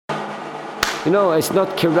You know, it's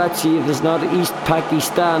not Karachi, it is not East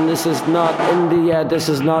Pakistan, this is not India, this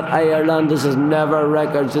is not Ireland, this is Never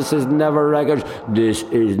Records, this is Never Records, this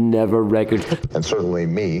is Never Records. And certainly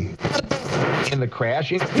me. In the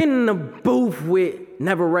crash. In the booth with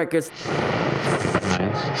Never Records.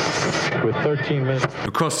 With 13 minutes.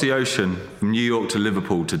 Across the ocean, from New York to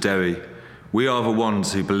Liverpool to Derry, we are the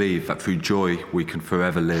ones who believe that through joy we can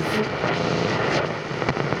forever live.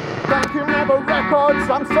 Thank you, Never Records.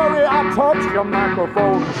 I'm sorry I touched your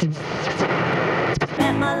microphone.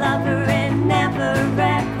 Met my lover in Never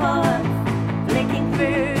Records, flicking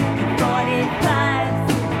through the 45s,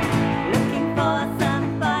 looking for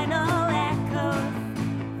some final echoes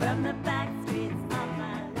from the back streets of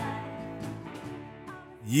my life.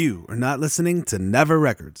 You are not listening to Never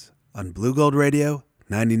Records on Blue Gold Radio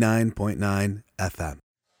 99.9 FM.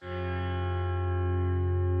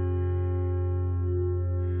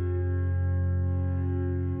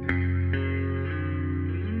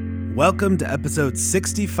 Welcome to episode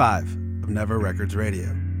 65 of Never Records Radio.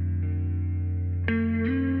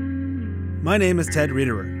 My name is Ted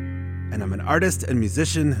Riederer, and I'm an artist and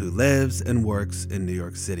musician who lives and works in New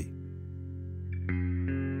York City.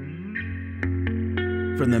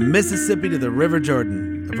 From the Mississippi to the River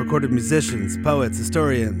Jordan, I've recorded musicians, poets,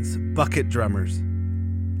 historians, bucket drummers,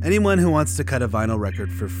 anyone who wants to cut a vinyl record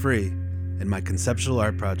for free in my conceptual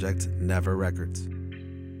art project, Never Records.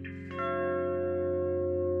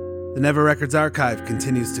 The Never Records archive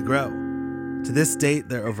continues to grow. To this date,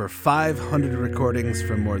 there are over 500 recordings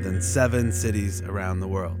from more than 7 cities around the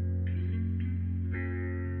world.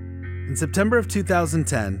 In September of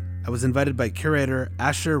 2010, I was invited by curator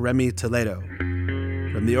Asher Remy Toledo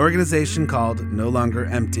from the organization called No Longer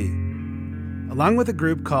Empty, along with a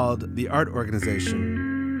group called the Art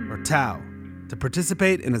Organization, or TAO, to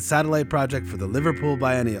participate in a satellite project for the Liverpool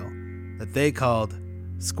Biennial that they called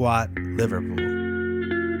Squat Liverpool.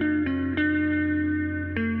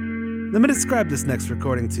 Let me describe this next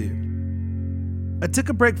recording to you. I took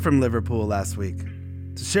a break from Liverpool last week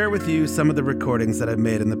to share with you some of the recordings that I've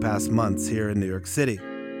made in the past months here in New York City.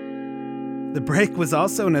 The break was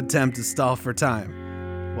also an attempt to stall for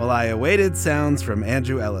time while I awaited sounds from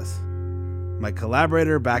Andrew Ellis, my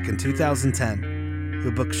collaborator back in 2010,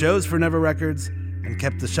 who booked shows for Never Records and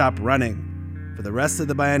kept the shop running for the rest of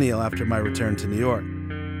the biennial after my return to New York.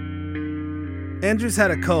 Andrew's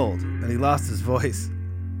had a cold and he lost his voice,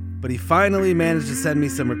 but he finally managed to send me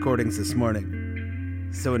some recordings this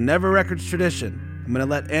morning. So in Never Records tradition, I'm going to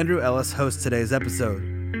let Andrew Ellis host today's episode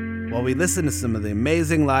while we listen to some of the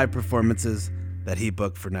amazing live performances that he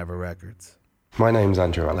booked for Never Records. My name's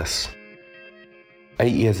Andrew Ellis.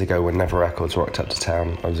 8 years ago when Never Records rocked up to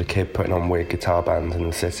town, I was a kid putting on weird guitar bands in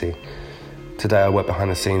the city. Today I work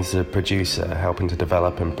behind the scenes as a producer, helping to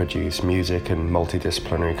develop and produce music and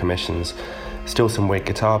multidisciplinary commissions. Still some weird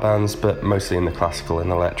guitar bands, but mostly in the classical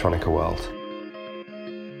and electronica world.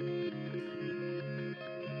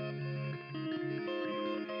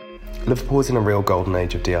 Liverpool is in a real golden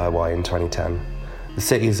age of DIY in 2010. The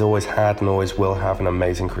city has always had and always will have an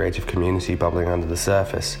amazing creative community bubbling under the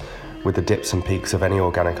surface, with the dips and peaks of any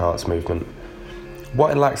organic arts movement.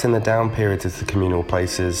 What it lacks in the down periods is the communal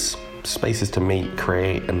places, spaces to meet,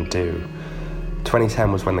 create and do.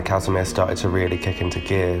 2010 was when the Casimir started to really kick into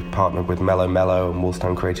gear, partnered with Mellow Mellow and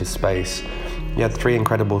Woolstone Creative Space. You had 3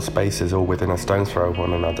 incredible spaces all within a stone's throw of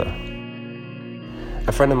one another.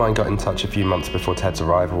 A friend of mine got in touch a few months before Ted's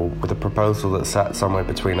arrival with a proposal that sat somewhere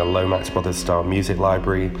between a Lomax Brothers style music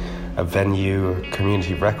library, a venue, a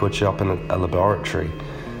community record shop and a laboratory.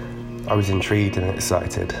 I was intrigued and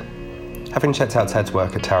excited. Having checked out Ted's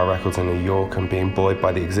work at Tower Records in New York and being buoyed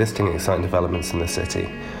by the existing exciting developments in the city,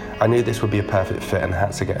 I knew this would be a perfect fit and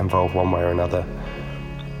had to get involved one way or another.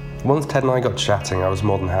 Once Ted and I got chatting, I was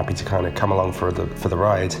more than happy to kind of come along for the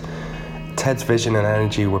ride. Ted's vision and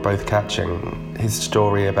energy were both catching. His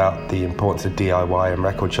story about the importance of DIY and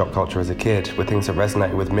record shop culture as a kid were things that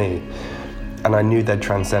resonated with me, and I knew they'd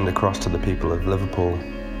transcend across to the people of Liverpool.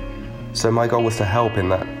 So my goal was to help in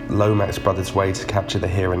that Lomax Brothers way to capture the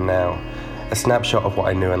here and now, a snapshot of what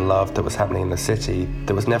I knew and loved that was happening in the city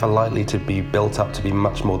that was never likely to be built up to be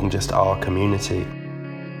much more than just our community.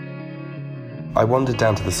 I wandered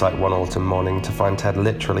down to the site one autumn morning to find Ted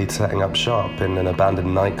literally setting up shop in an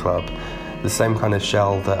abandoned nightclub, the same kind of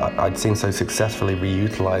shell that I'd seen so successfully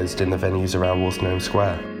reutilised in the venues around Woolstone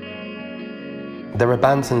Square. There are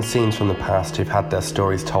bands and scenes from the past who've had their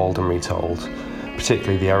stories told and retold,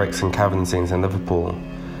 particularly the Erics and Cavern scenes in Liverpool.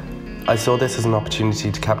 I saw this as an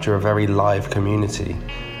opportunity to capture a very live community,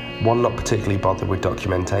 one not particularly bothered with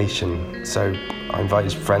documentation, so I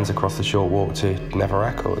invited friends across the short walk to Never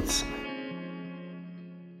Records.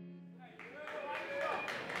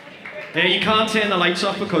 You can't turn the lights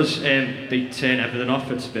off because they turn everything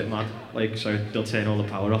off. It's a bit mad. Like, so they'll turn all the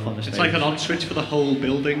power off on the stage. It's like an on switch for the whole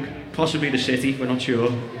building. Possibly the city, we're not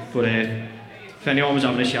sure. But if anyone was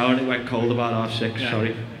having a shower and it went cold about 6:30, Yeah.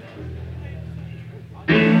 sorry.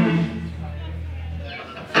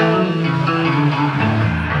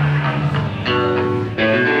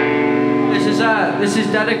 This is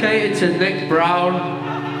dedicated to Nick Brown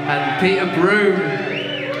and Peter Broom,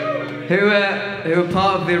 who are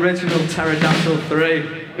part of the original Pterodactyl 3.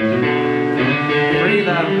 Free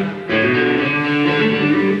them.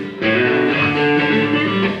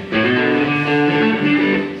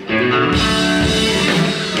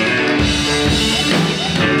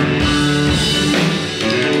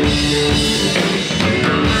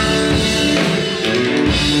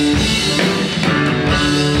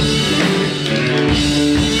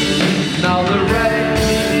 Now the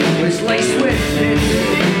red was laced with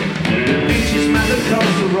pity. The beaches met the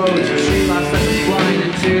coastal roads, and street lights let us flying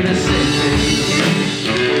into the city.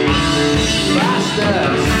 Fast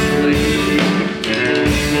asleep.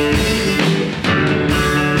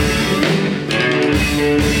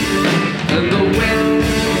 And the wind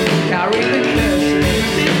carried the curses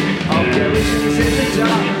of derisions in the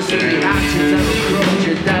darkness, and the accidental crutch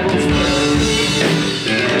of devil's birth.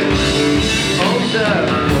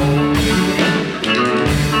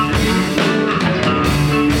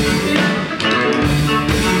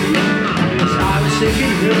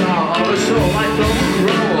 Singing hurrah, of a soul I don't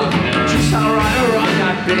grow. Just how right or wrong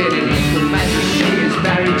I've been in equal measure, she is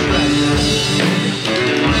buried treasure.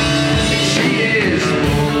 She is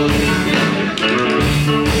born.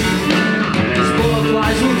 These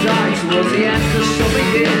butterflies will die towards the end of summer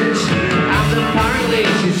years, and apparently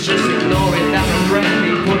she's just ignoring them and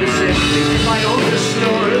friendly. Put it simply, if I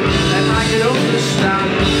understood, then I could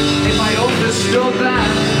understand. If I understood that,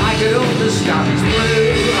 I could understand these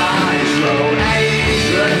blue eyes roll.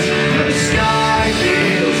 The sky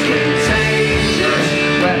feels contagious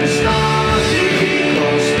when the stars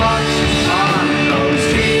equal spots on those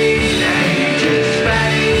teenagers'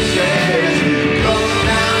 faces. Come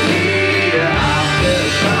down here after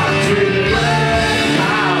dark to learn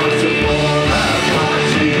how to fall apart,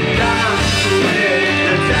 to dance with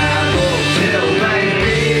the devil till they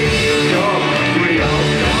become real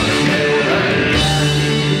God's children.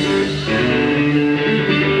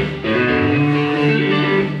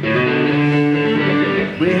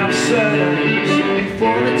 We have surnames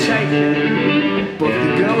for the taking, but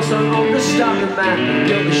the girls don't understand the men that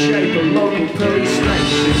built the shape of local police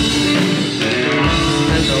stations.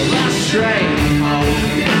 And the last train home.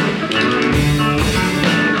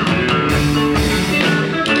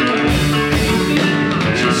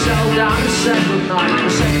 She settled down a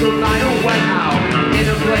second night and went out in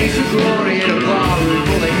a blaze of glory in a bar room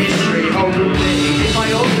full of history, hope and pity. If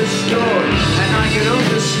I understood, and I could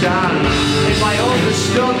understand. If I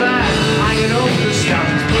understood that, I could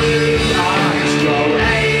understand. Blue eyes grow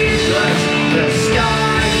ageless, the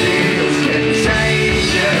sky feels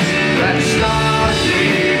contagious, when stars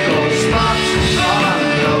equal spots on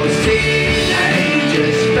those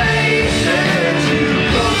teenagers' faces.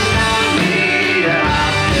 Come down here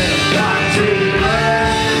after that to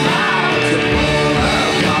learn how to pull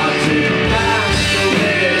apart, to dance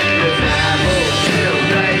with the devil till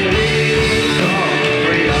they become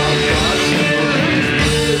real God's children.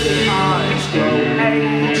 Blue eyes grow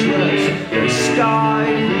ageless, the sky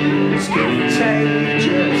feels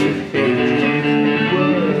contagious. If you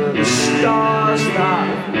were the stars that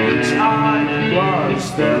I was,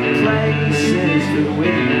 the places that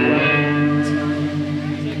we went.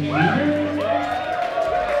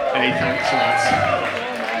 Hey, thanks, lads.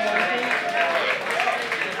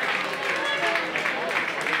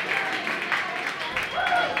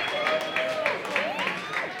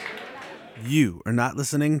 You are not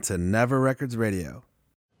listening to Never Records Radio.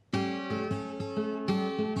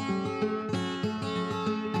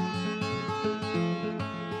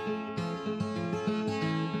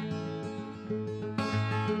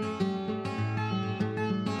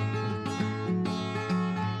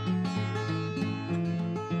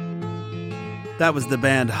 That was the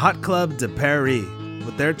band Hot Club de Paris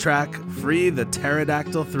with their track Free the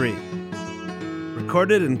Pterodactyl 3.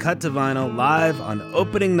 Recorded and cut to vinyl live on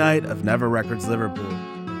opening night of Never Records Liverpool.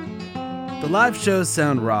 The live shows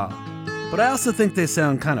sound raw, but I also think they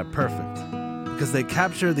sound kind of perfect because they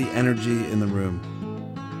capture the energy in the room.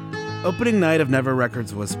 Opening night of Never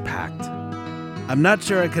Records was packed. I'm not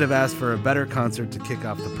sure I could have asked for a better concert to kick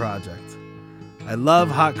off the project. I love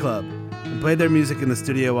Hot Club and play their music in the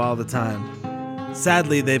studio all the time.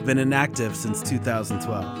 Sadly, they've been inactive since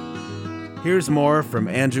 2012. Here's more from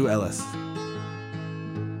Andrew Ellis.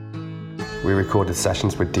 We recorded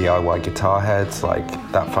sessions with DIY guitar heads like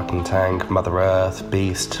That Fucking Tank, Mother Earth,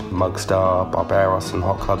 Beast, Mugstar, Barbaros and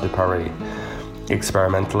Hot Club de Paris.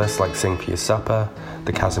 Experimentalists like Sing for Your Supper,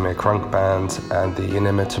 the Casimir Crunk Band and the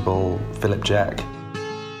inimitable Philip Jack.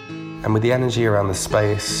 And with the energy around the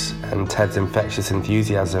space and Ted's infectious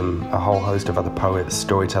enthusiasm, a whole host of other poets,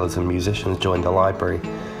 storytellers and musicians joined the library.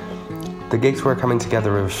 The gigs were coming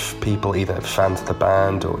together of people either fans of the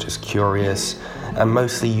band or just curious, and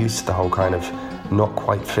mostly used to the whole kind of not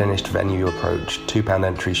quite finished venue approach, £2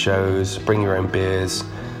 entry shows, bring your own beers,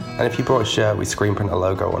 and if you brought a shirt, we screen print a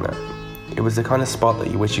logo on it. It was the kind of spot that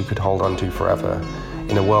you wish you could hold on to forever,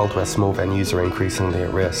 in a world where small venues are increasingly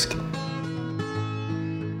at risk.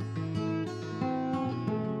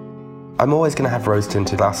 I'm always going to have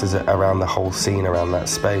rose-tinted glasses around the whole scene around that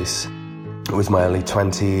space. It was my early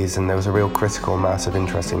 20s and there was a real critical mass of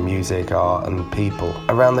interest in music, art and people.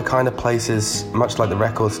 Around the kind of places, much like the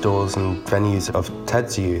record stores and venues of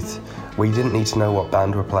Ted's youth, where you didn't need to know what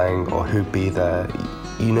band were playing or who'd be there.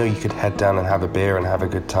 You know you could head down and have a beer and have a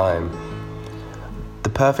good time. The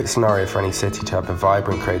perfect scenario for any city to have a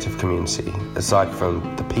vibrant creative community, aside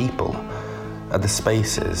from the people, are the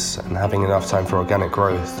spaces and having enough time for organic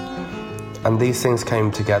growth. And these things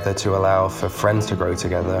came together to allow for friends to grow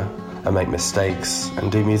together and make mistakes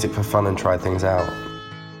and do music for fun and try things out.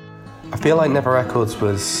 I feel like Never Records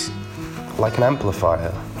was like an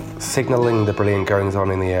amplifier, signalling the brilliant goings-on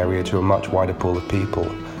in the area to a much wider pool of people,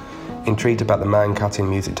 intrigued about the man cutting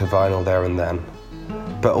music to vinyl there and then.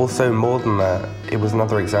 But also, more than that, it was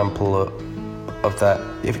another example of that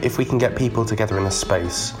if we can get people together in a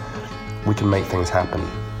space, we can make things happen.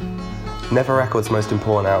 Never Records' most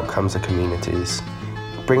important outcomes are communities,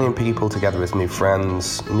 bringing people together as new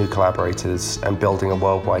friends, new collaborators, and building a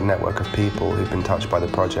worldwide network of people who've been touched by the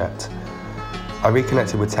project. I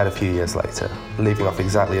reconnected with Ted a few years later, leaving off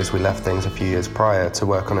exactly as we left things a few years prior to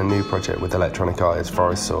work on a new project with electronic artist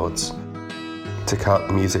Forest Swords, to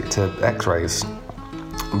cut music to X-rays.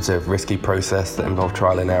 It was a risky process that involved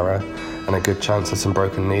trial and error, and a good chance of some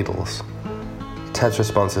broken needles. Ted's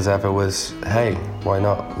response as ever was, hey, why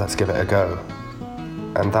not, let's give it a go.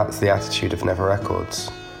 And that's the attitude of Never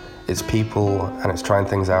Records. It's people, and it's trying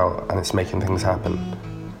things out, and it's making things happen.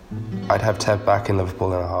 I'd have Ted back in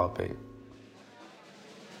Liverpool in a heartbeat.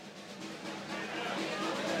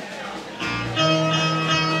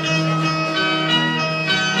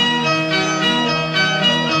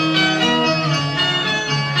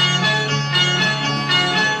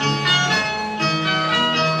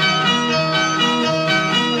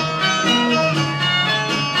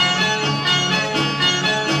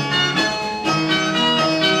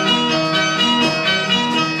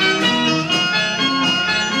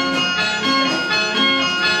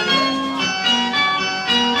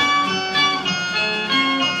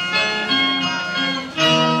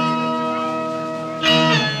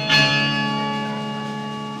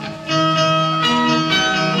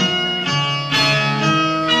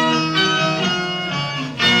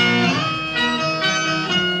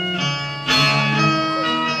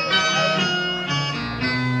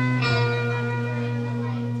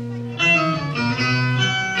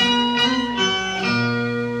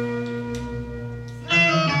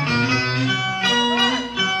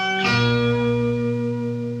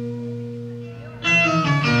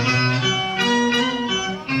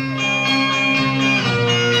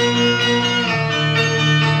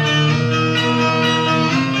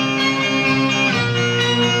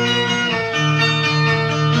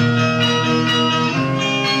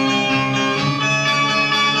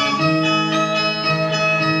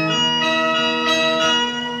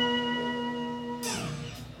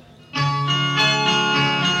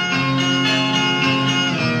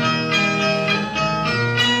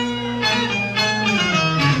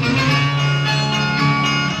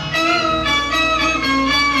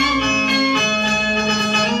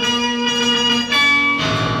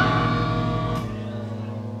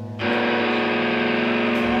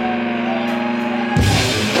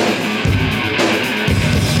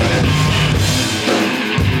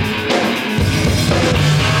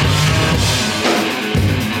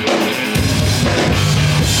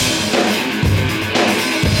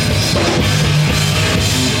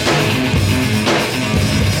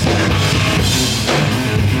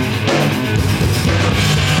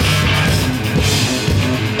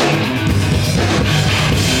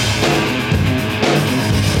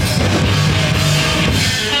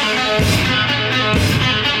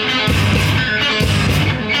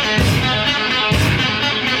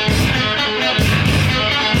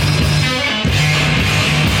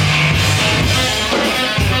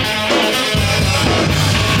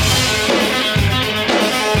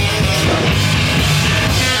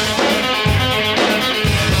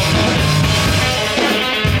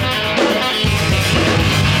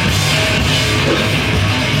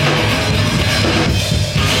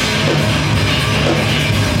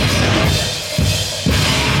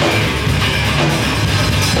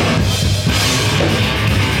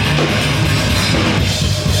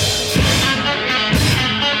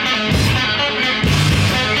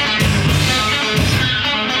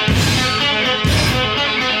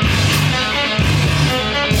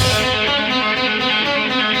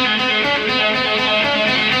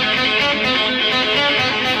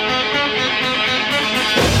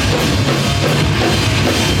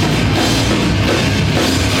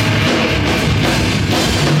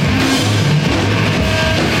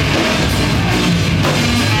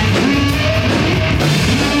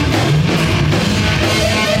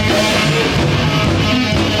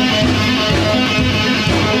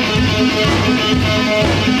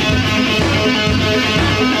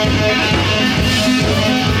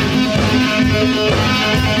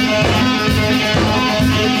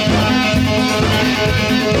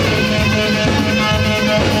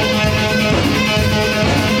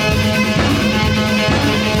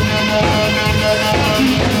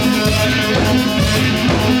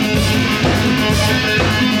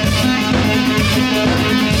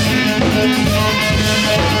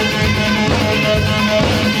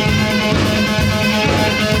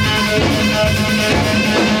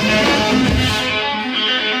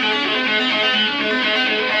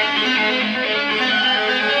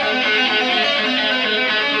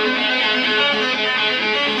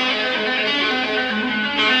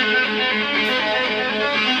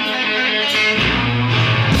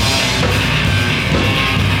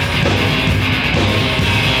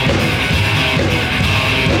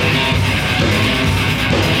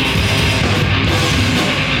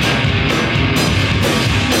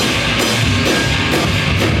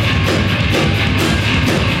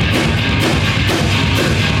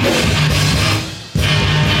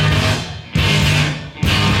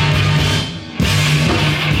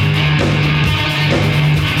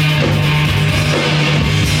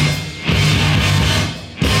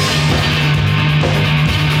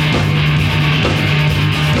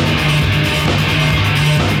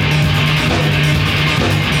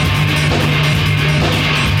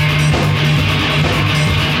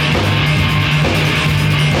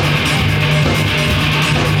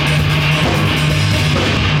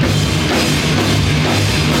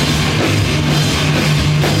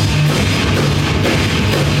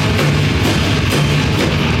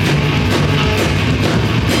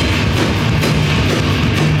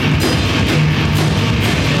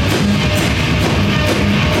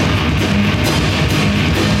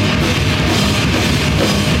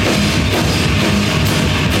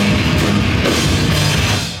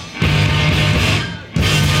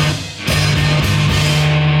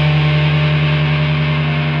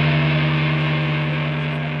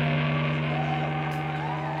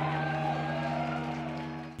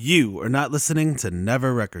 You are not listening to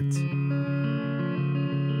Never Records.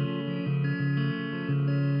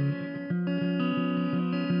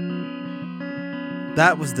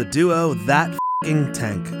 That was the duo That F***ing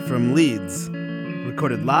Tank from Leeds,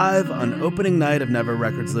 recorded live on opening night of Never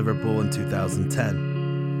Records Liverpool in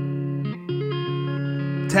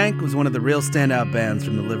 2010. Tank was one of the real standout bands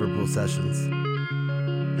from the Liverpool sessions.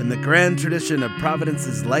 In the grand tradition of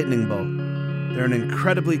Providence's Lightning Bolt, they're an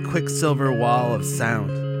incredibly quicksilver wall of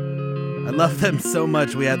sound. I love them so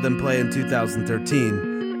much we had them play in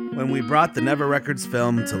 2013 when we brought the Never Records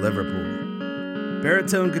film to Liverpool.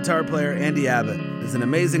 Baritone guitar player Andy Abbott is an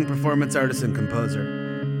amazing performance artist and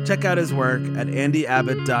composer. Check out his work at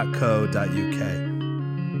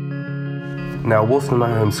andyabbott.co.uk. Now,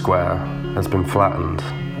 Wolstenholme Square has been flattened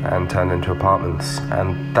and turned into apartments,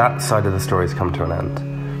 and that side of the story's come to an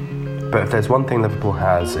end. But if there's one thing Liverpool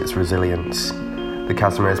has, it's resilience. The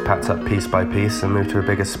Casimirs packed up piece by piece and moved to a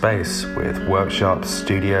bigger space with workshops,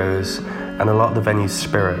 studios, and a lot of the venue's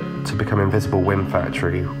spirit to become Invisible Wind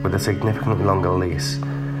Factory with a significantly longer lease.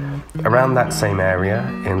 Around that same area,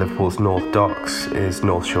 in Liverpool's North Docks, is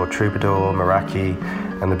North Shore Troubadour, Meraki,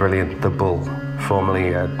 and the brilliant The Bull,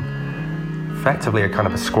 formerly effectively a kind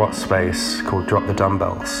of a squat space called Drop the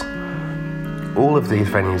Dumbbells. All of these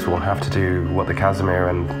venues will have to do what the Casimir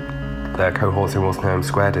and their cohorts in Wolstenholme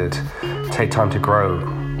Square did, take time to grow,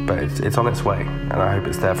 but it's on its way, and I hope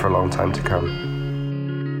it's there for a long time to come.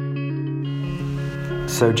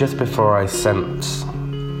 So just before I sent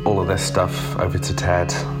all of this stuff over to Ted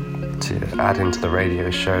to add into the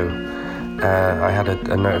radio show, I had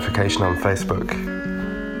a notification on Facebook.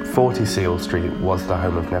 40 Seal Street was the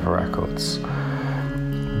home of Never Records.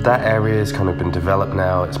 That area has kind of been developed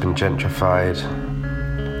now, it's been gentrified,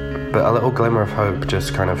 but a little glimmer of hope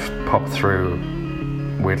just kind of popped through,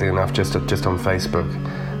 weirdly enough, just on Facebook.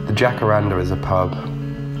 The Jacaranda is a pub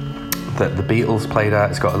that the Beatles played at.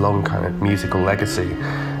 It's got a long kind of musical legacy,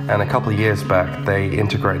 and a couple of years back they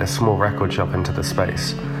integrated a small record shop into the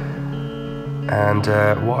space. And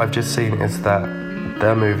what I've just seen is that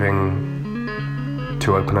they're moving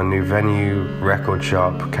to open a new venue, record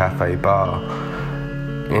shop, cafe, bar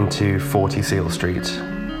into 40 Seal Street.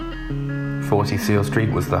 40 Seal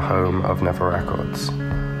Street was the home of Never Records.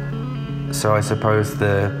 So I suppose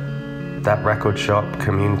that record shop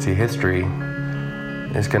community history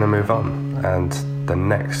is going to move on, and the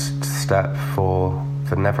next step for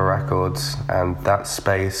Never Records and that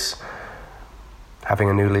space having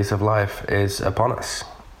a new lease of life is upon us.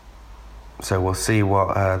 So we'll see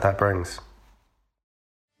what that brings.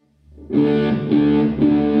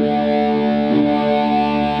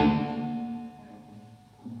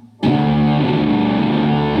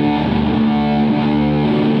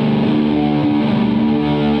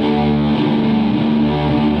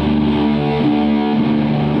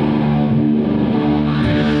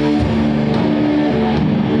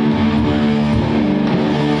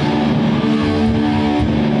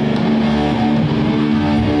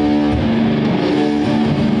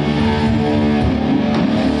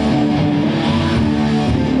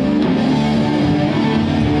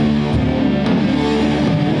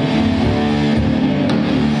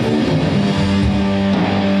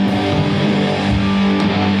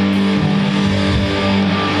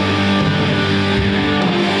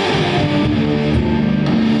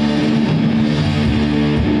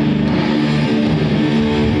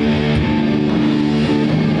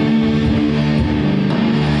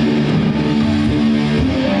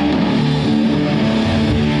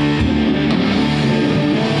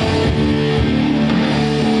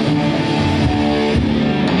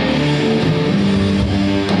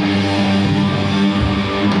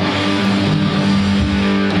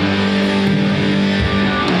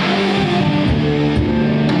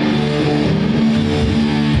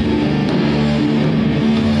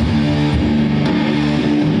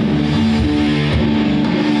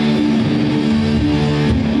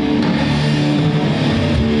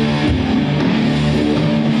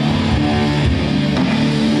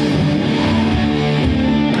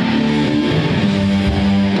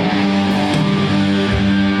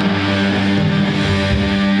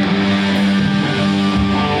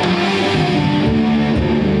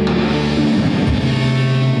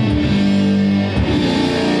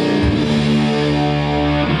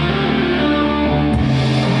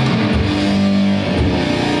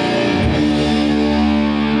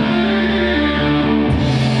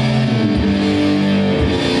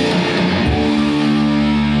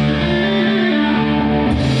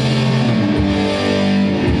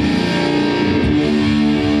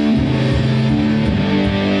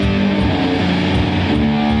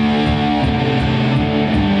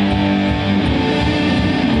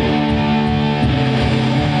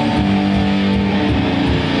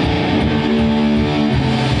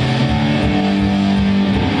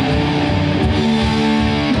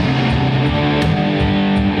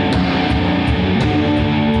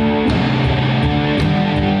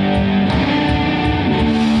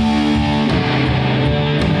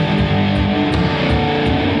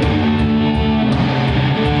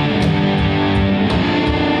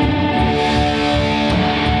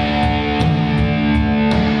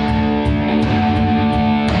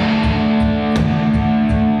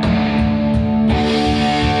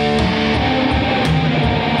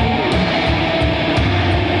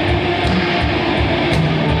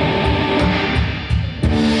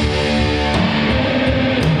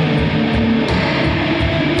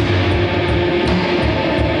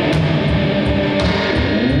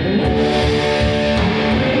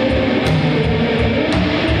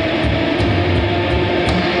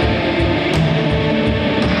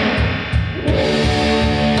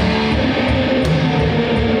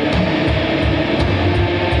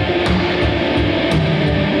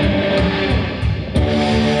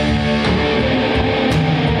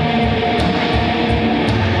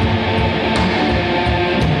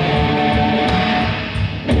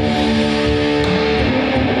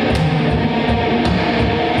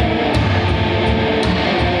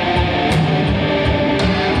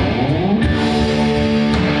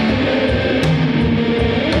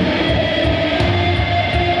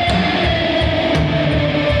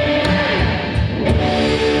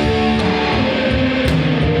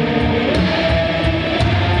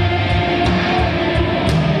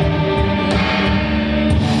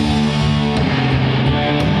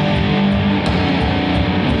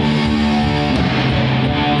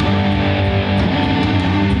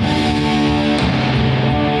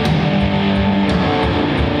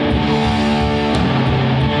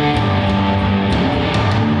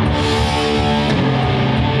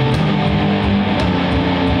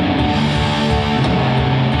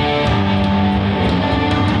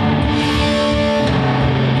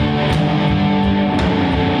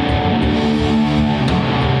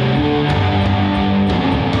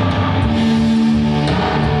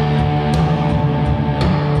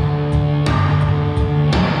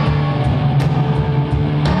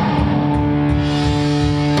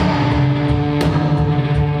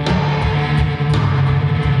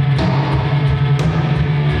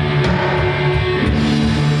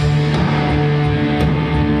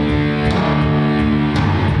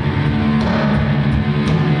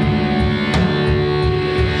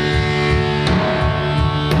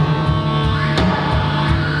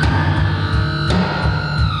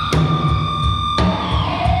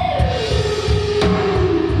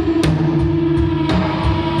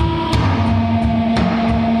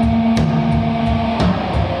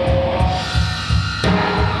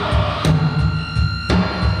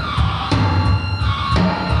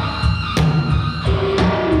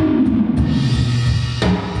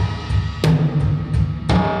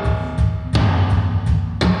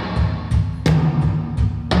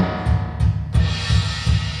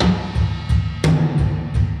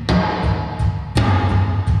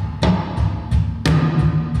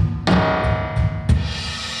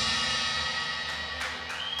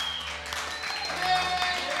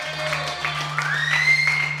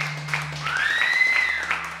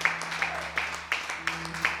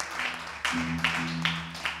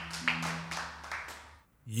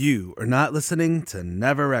 You are not listening to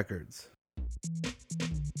Never Records.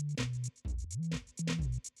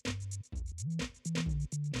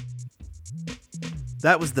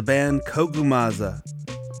 That was the band Kogumaza,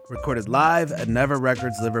 recorded live at Never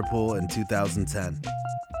Records Liverpool in 2010.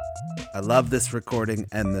 I love this recording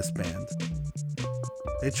and this band.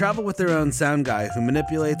 They travel with their own sound guy who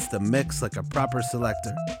manipulates the mix like a proper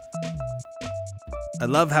selector. I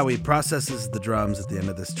love how he processes the drums at the end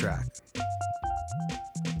of this track.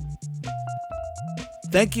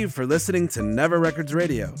 Thank you for listening to Never Records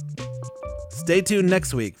Radio. Stay tuned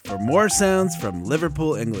next week for more sounds from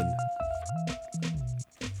Liverpool, England.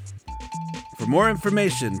 For more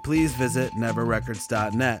information, please visit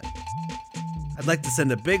neverrecords.net. I'd like to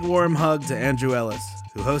send a big warm hug to Andrew Ellis,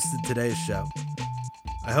 who hosted today's show.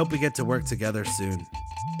 I hope we get to work together soon.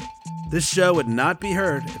 This show would not be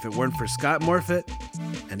heard if it weren't for Scott Morfitt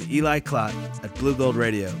and Eli Klott at Blue Gold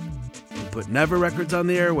Radio, who put Never Records on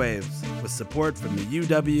the airwaves with support from the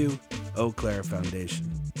UW Eau Claire Foundation.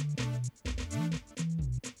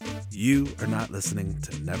 You are not listening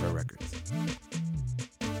to Never Records.